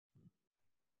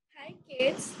हाय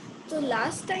kids. तो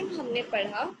last time हमने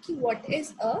पढ़ा कि what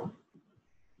is a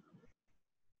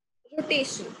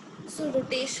rotation. So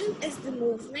rotation is the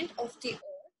movement of the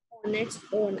earth on its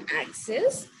own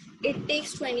axis. It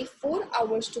takes 24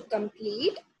 hours to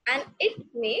complete and it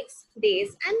makes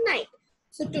days and night.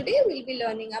 So today we'll be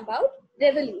learning about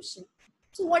revolution.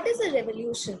 So what is a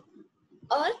revolution?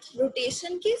 Earth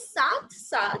rotation के साथ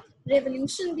साथ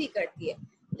revolution भी करती है.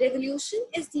 Revolution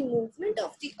is the movement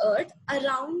of the earth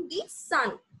around the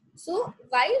sun. So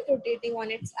while rotating on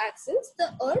its axis, the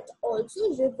earth also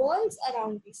revolves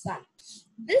around the sun.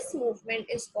 This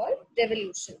movement is called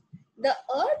revolution. The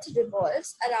earth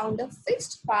revolves around a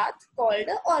fixed path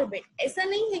called a orbit. ऐसा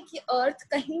नहीं है कि earth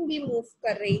कहीं भी move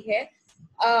कर रही है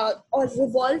और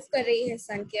revolve कर रही है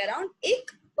sun के around.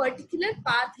 एक पर्टिकुलर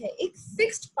पाथ है, एक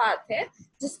फिक्स्ड पाथ है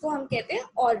जिसको हम कहते हैं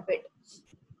orbit.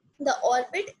 The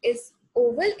orbit is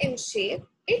oval in shape.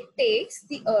 It takes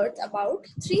the earth about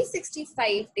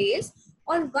 365 days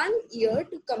और 1 year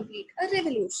to complete a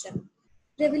revolution.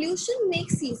 Revolution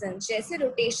make season. जैसे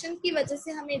रोटेशन की वजह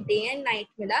से हमें डे एंड नाइट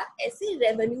मिला, ऐसे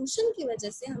रेवोल्यूशन की वजह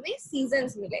से हमें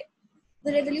सीजन्स मिले.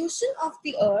 The revolution of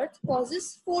the earth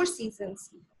causes 4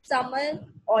 seasons: summer,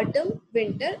 autumn,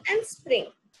 winter and spring.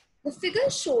 The figure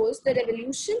shows the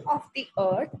revolution of the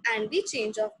earth and the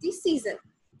change of the season.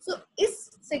 So इस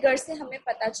figure से हमें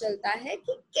पता चलता है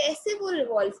कि कैसे वो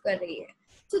revolve कर रही है.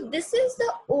 So this is the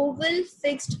oval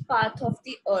fixed path of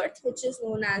the earth which is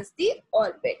known as the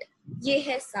orbit. ये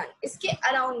है sun, इसके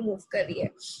around move कर रही है.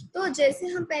 तो जैसे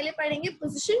हम पहले पढ़ेंगे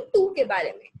position 2 के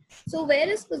बारे में. So where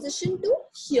is position 2?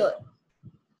 Here.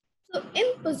 So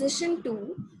in position 2,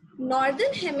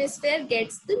 northern hemisphere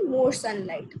gets the more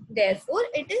sunlight. Therefore,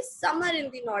 it is summer in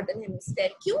the northern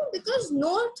hemisphere. क्यों? Because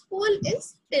north pole is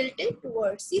tilted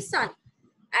towards the sun.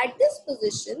 At this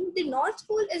position, the north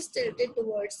pole is tilted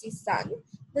towards the sun.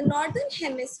 The northern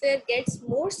hemisphere gets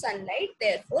more sunlight.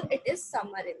 Therefore, it is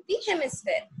summer in the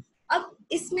hemisphere. अब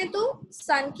इसमें तो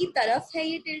सन की तरफ है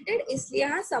ये tilted, इसलिए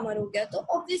यहाँ summer हो गया. तो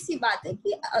ऑब्वियस सी बात है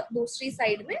कि दूसरी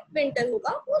साइड में विंटर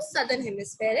होगा. वो सदर्न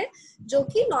हेमिस्फेयर है जो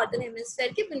कि नॉर्दर्न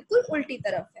हेमिस्फेयर के बिल्कुल उल्टी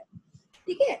तरफ है.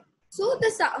 ठीक है. So the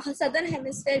southern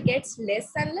hemisphere gets less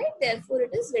sunlight. Therefore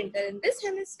it is winter in this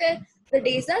hemisphere. The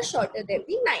days are shorter than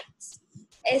the nights.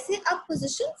 ऐसे अब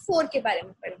पोजीशन 4 के बारे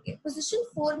में पढ़ेंगे. पोजीशन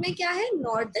 4 में क्या है?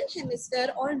 नॉर्दर्न हेमिस्फेयर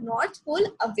और नॉर्थ पोल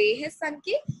अवे है सन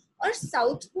के और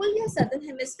साउथ पोल या सदर्न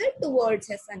हेमिस्फेयर टुवर्ड्स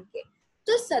है सन के.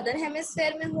 तो सदर्न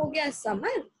हेमिस्फेयर में हो गया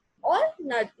समर और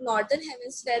नॉर्दर्न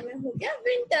हेमिस्फेयर में हो गया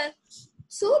winter.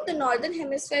 So the northern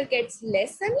hemisphere gets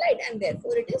less sunlight and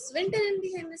therefore it is winter in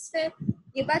the hemisphere.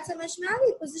 ये बात समझ में आ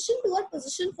गई? पोजीशन 2 और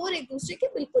पोजीशन 4 एक दूसरे के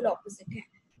बिल्कुल ऑपोजिट है.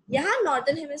 यहाँ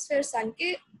नॉर्दर्न हेमिस्फेयर सन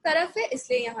के तरफ है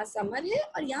इसलिए यहाँ समर है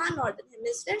और यहाँ नॉर्दर्न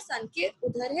हेमिस्फेयर सन के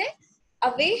उधर है,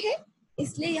 अवे है,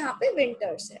 इसलिए यहाँ पे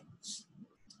विंटर्स है.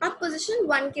 अब पोजीशन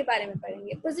 1 के बारे में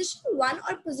पढ़ेंगे. पोजीशन 1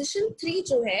 और पोजीशन 3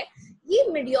 जो है ये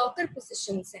मीडियोकर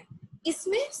पोजीशंस हैं.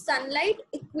 इसमें सनलाइट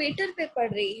इक्वेटर पे पड़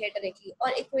रही है डायरेक्टली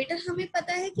और इक्वेटर हमें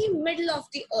पता है कि मिडिल ऑफ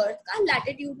द अर्थ का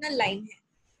लैटिट्यूडनल लाइन है.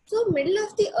 तो मिडिल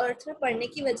ऑफ द अर्थ में पड़ने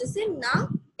की वजह से ना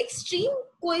एक्सट्रीम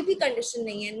कोई भी कंडीशन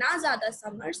नहीं है, ना ज्यादा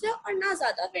समर्स है और ना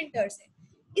ज्यादा विंटर्स है,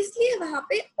 इसलिए वहां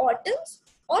पे ऑटम्स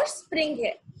और स्प्रिंग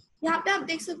है. यहाँ पे आप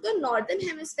देख सकते हो नॉर्दर्न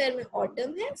हेमिस्फेयर में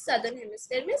ऑटम है, सदर्न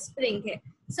हेमिस्फेयर में स्प्रिंग है.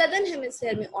 सदर्न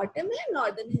हेमिस्फेयर में ऑटम है,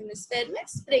 नॉर्दर्न हेमिस्फेयर में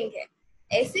स्प्रिंग है.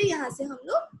 ऐसे यहाँ से हम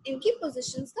लोग इनकी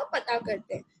पोजीशंस का पता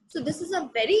करते हैं. So this is a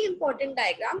very important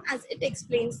diagram as it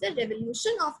explains the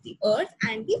revolution of the earth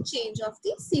and the change of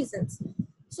the seasons.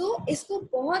 So इसको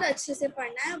बहुत अच्छे से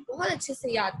पढ़ना है, बहुत अच्छे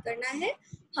से याद करना है.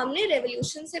 हमने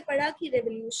रेवोल्यूशन से पढ़ा कि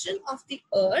revolution of the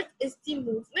earth is the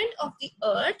movement of the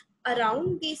earth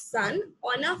around the sun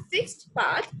on a fixed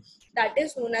path that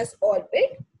is known as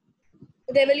orbit.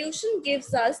 Revolution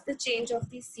gives us the change of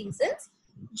the seasons.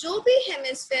 जो भी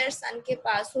hemisphere सन के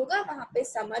पास होगा वहां पे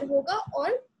summer होगा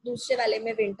और दूसरे वाले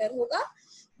में विंटर होगा.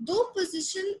 2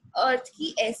 पोजीशन अर्थ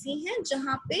की ऐसी हैं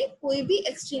जहां पे कोई भी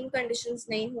एक्सट्रीम कंडीशंस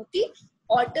नहीं होती,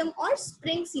 ऑटम और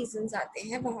स्प्रिंग सीजन्स आते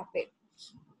हैं वहां पे.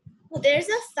 There is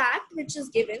a fact which is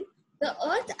given. The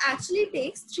earth actually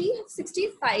takes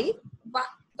 365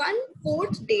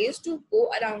 1/4 days to go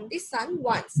around the sun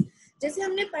once. जैसे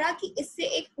हमने पढ़ा कि इससे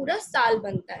एक पूरा साल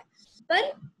बनता है,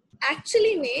 पर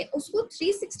एक्चुअली में उसको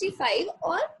 365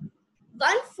 और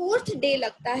 1/4 डे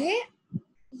लगता है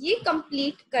ये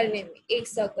कंप्लीट करने में एक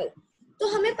सर्कल. तो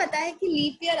हमें पता है कि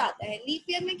लीप ईयर आता है. लीप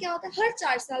ईयर में क्या होता है? हर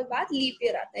 4 साल बाद लीप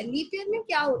ईयर आता है. लीप ईयर में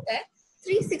क्या होता है?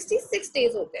 366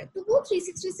 डेज होते हैं. तो वो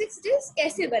 366 डेज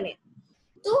कैसे बने?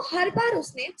 तो हर बार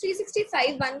उसने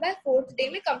 365 1/4 डे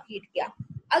में कंप्लीट किया.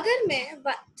 अगर मैं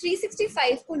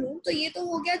 365 को लूं तो ये तो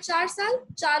हो गया 4 साल,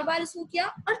 4 बार इसको किया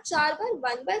और 4 बार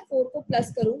 1/4 को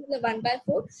प्लस करूं, मतलब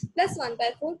 1/4 plus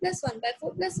 1/4 plus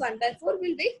 1/4 plus 1/4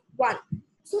 will be 1।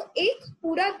 सो एक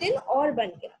पूरा दिन और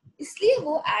बन गया, इसलिए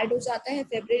वो ऐड हो जाता है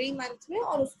फेब्रुअरी मंथ में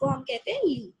और उसको हम कहते हैं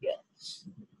लीप ईयर।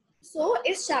 सो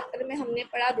इस चैप्टर में हमने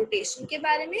पढ़ा रोटेशन के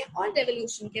बारे में और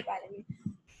रेवोल्यूशन के बारे में।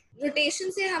 रोटेशन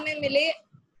से हमें मिले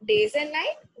डेज एंड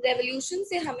नाइट, रेवोल्यूशन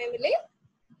से हमें मिले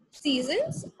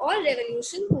सीजन्स, और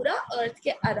रेवोल्यूशन पूरा अर्थ के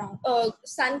अराउंड,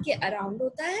 सन के अराउंड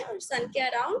होता है और सन के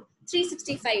अराउंड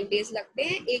 365 डेज लगते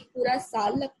हैं, एक पूरा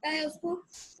साल लगता है उसको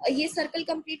ये सर्कल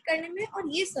कंप्लीट करने में, और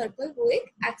ये सर्कल वो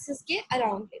एक एक्सिस के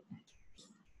अराउंड लेता है।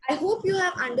 I hope you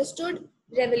have understood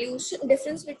revolution,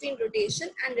 difference between rotation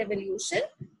and revolution,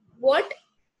 what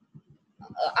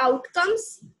outcomes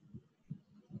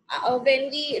when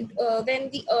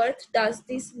the earth does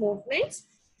these movements,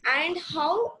 and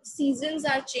how seasons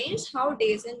are changed, how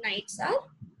days and nights are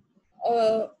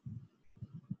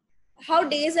how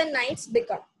days and nights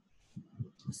become.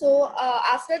 So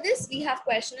after this we have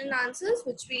question and answers,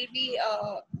 which will be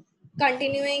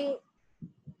continuing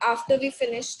after we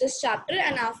finish this chapter,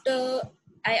 and after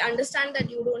I understand that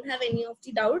you don't have any of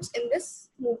the doubts in this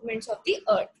movements of the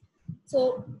earth.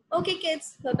 So okay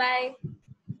kids, bye bye,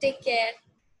 take care.